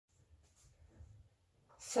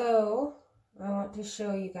So, I want to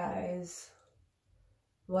show you guys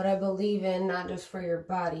what I believe in, not just for your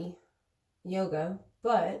body, yoga,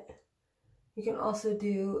 but you can also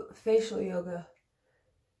do facial yoga.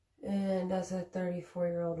 And as a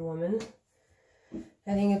 34-year-old woman,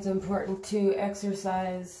 I think it's important to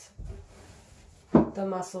exercise the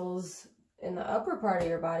muscles in the upper part of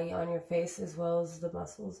your body on your face as well as the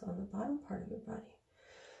muscles on the bottom part of your body.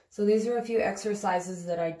 So these are a few exercises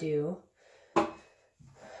that I do.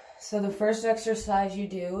 So the first exercise you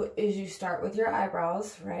do is you start with your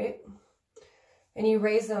eyebrows, right? And you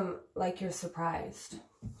raise them like you're surprised.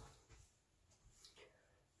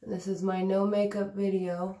 And this is my no makeup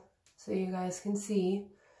video, so you guys can see.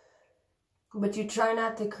 But you try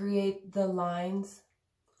not to create the lines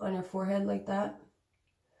on your forehead like that.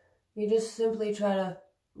 You just simply try to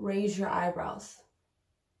raise your eyebrows.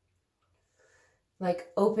 Like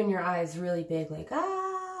open your eyes really big, like ah.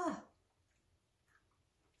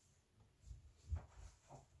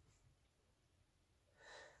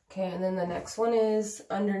 Okay, and then the next one is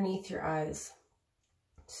underneath your eyes.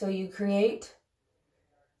 So you create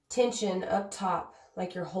tension up top,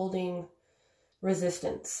 like you're holding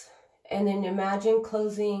resistance. And then imagine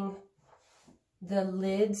closing the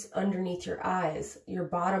lids underneath your eyes, your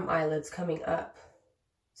bottom eyelids coming up.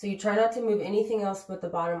 So you try not to move anything else but the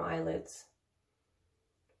bottom eyelids.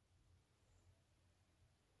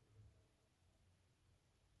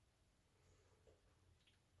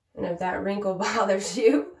 And if that wrinkle bothers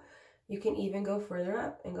you, you can even go further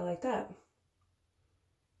up and go like that.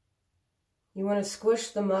 You want to squish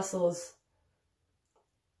the muscles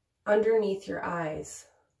underneath your eyes.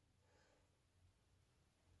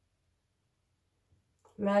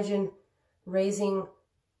 Imagine raising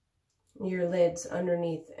your lids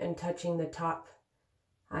underneath and touching the top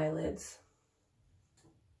eyelids.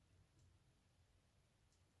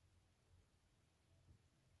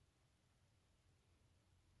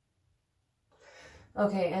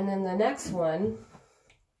 Okay, and then the next one,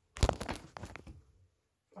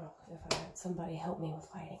 oh, if I had somebody help me with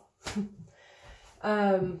lighting.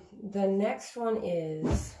 The next one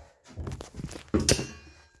is,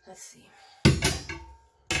 let's see.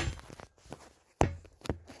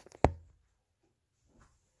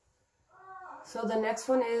 So the next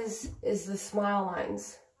one is the smile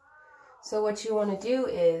lines. So what you want to do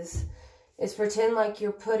is pretend like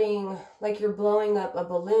you're blowing up a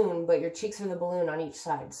balloon, but your cheeks are the balloon on each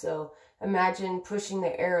side. So imagine pushing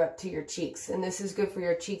the air up to your cheeks. And this is good for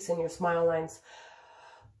your cheeks and your smile lines.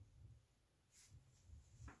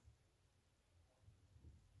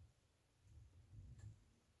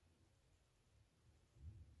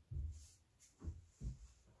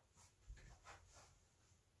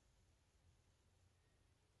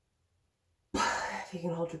 If you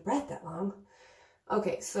can hold your breath that long.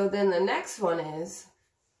 Okay, so then the next one is,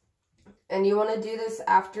 and you want to do this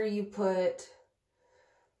after you put,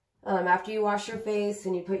 after you wash your face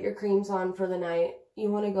and you put your creams on for the night. You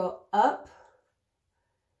want to go up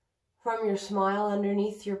from your smile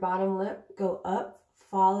underneath your bottom lip. Go up,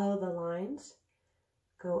 follow the lines.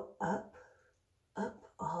 Go up, up,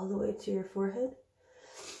 all the way to your forehead.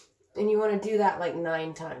 And you want to do that like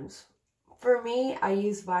 9 times. For me, I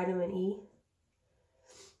use vitamin E.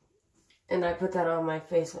 And I put that on my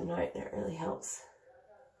face at night, and it really helps.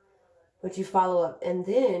 But you follow up, and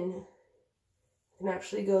then you can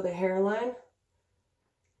actually go the hairline.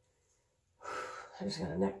 I just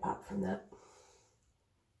got a neck pop from that.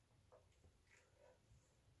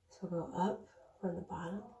 So go up on the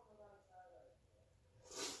bottom.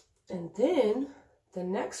 And then the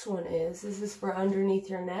next one is, this is for underneath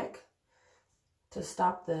your neck to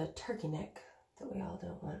stop the turkey neck that we all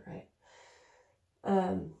don't want, right?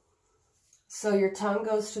 So your tongue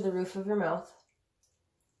goes to the roof of your mouth.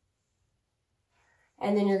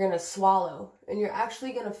 And then you're going to swallow. And you're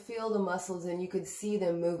actually going to feel the muscles and you could see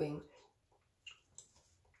them moving.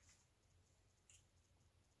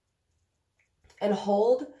 And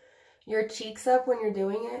hold your cheeks up when you're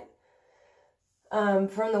doing it.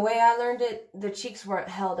 From the way I learned it, the cheeks weren't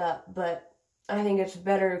held up. But I think it's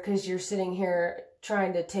better because you're sitting here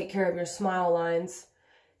trying to take care of your smile lines.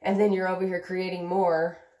 And then you're over here creating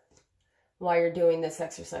more while you're doing this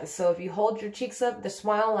exercise. So if you hold your cheeks up, the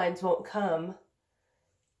smile lines won't come,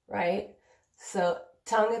 right? So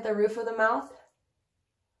tongue at the roof of the mouth,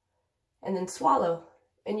 and then swallow.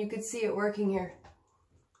 And you could see it working here.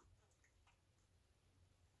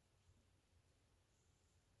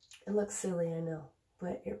 It looks silly, I know,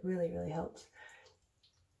 but it really, really helps.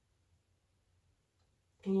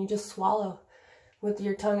 And you just swallow with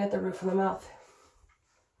your tongue at the roof of the mouth.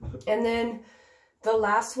 And then the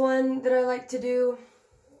last one that I like to do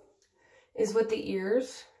is with the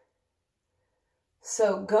ears.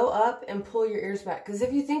 So go up and pull your ears back. Because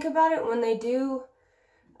if you think about it, when they do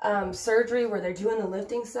surgery where they're doing the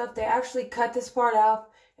lifting stuff, they actually cut this part out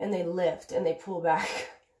and they lift and they pull back.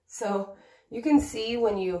 So you can see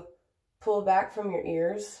when you pull back from your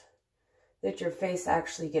ears that your face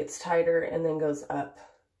actually gets tighter and then goes up.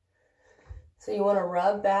 So you want to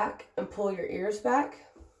rub back and pull your ears back.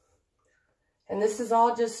 And this is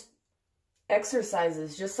all just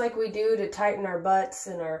exercises, just like we do to tighten our butts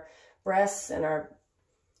and our breasts and our,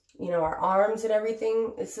 our arms and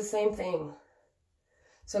everything. It's the same thing.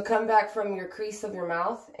 So come back from your crease of your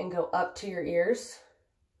mouth and go up to your ears.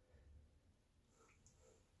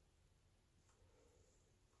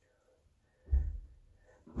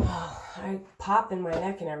 Oh, I pop in my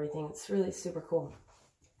neck and everything. It's really super cool.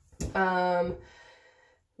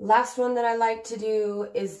 Last one that I like to do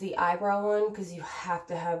is the eyebrow one, because you have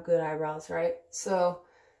to have good eyebrows, right? So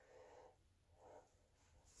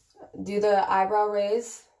do the eyebrow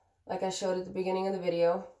raise like I showed at the beginning of the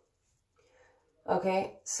video.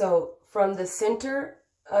 Okay, so from the center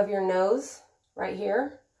of your nose right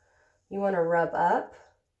here, you want to rub up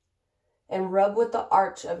and rub with the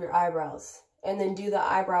arch of your eyebrows, and then do the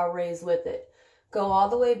eyebrow raise with it. Go all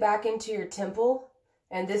the way back into your temple,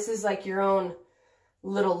 and this is like your own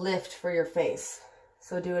little lift for your face.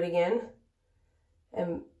 So do it again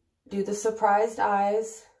and do the surprised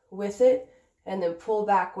eyes with it, and then pull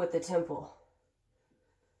back with the temple.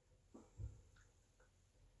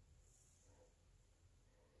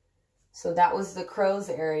 So that was the crow's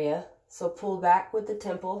area. So pull back with the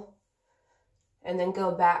temple and then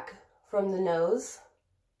go back from the nose.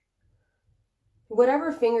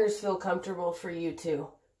 Whatever fingers feel comfortable for you to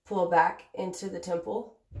pull back into the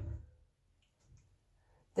temple.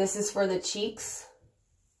 This is for the cheeks.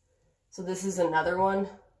 So this is another one.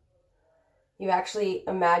 You actually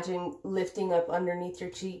imagine lifting up underneath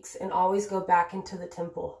your cheeks and always go back into the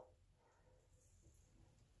temple.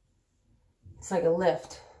 It's like a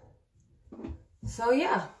lift. So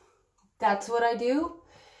yeah, that's what I do.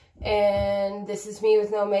 And this is me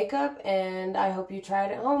with no makeup, and I hope you try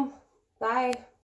it at home. Bye.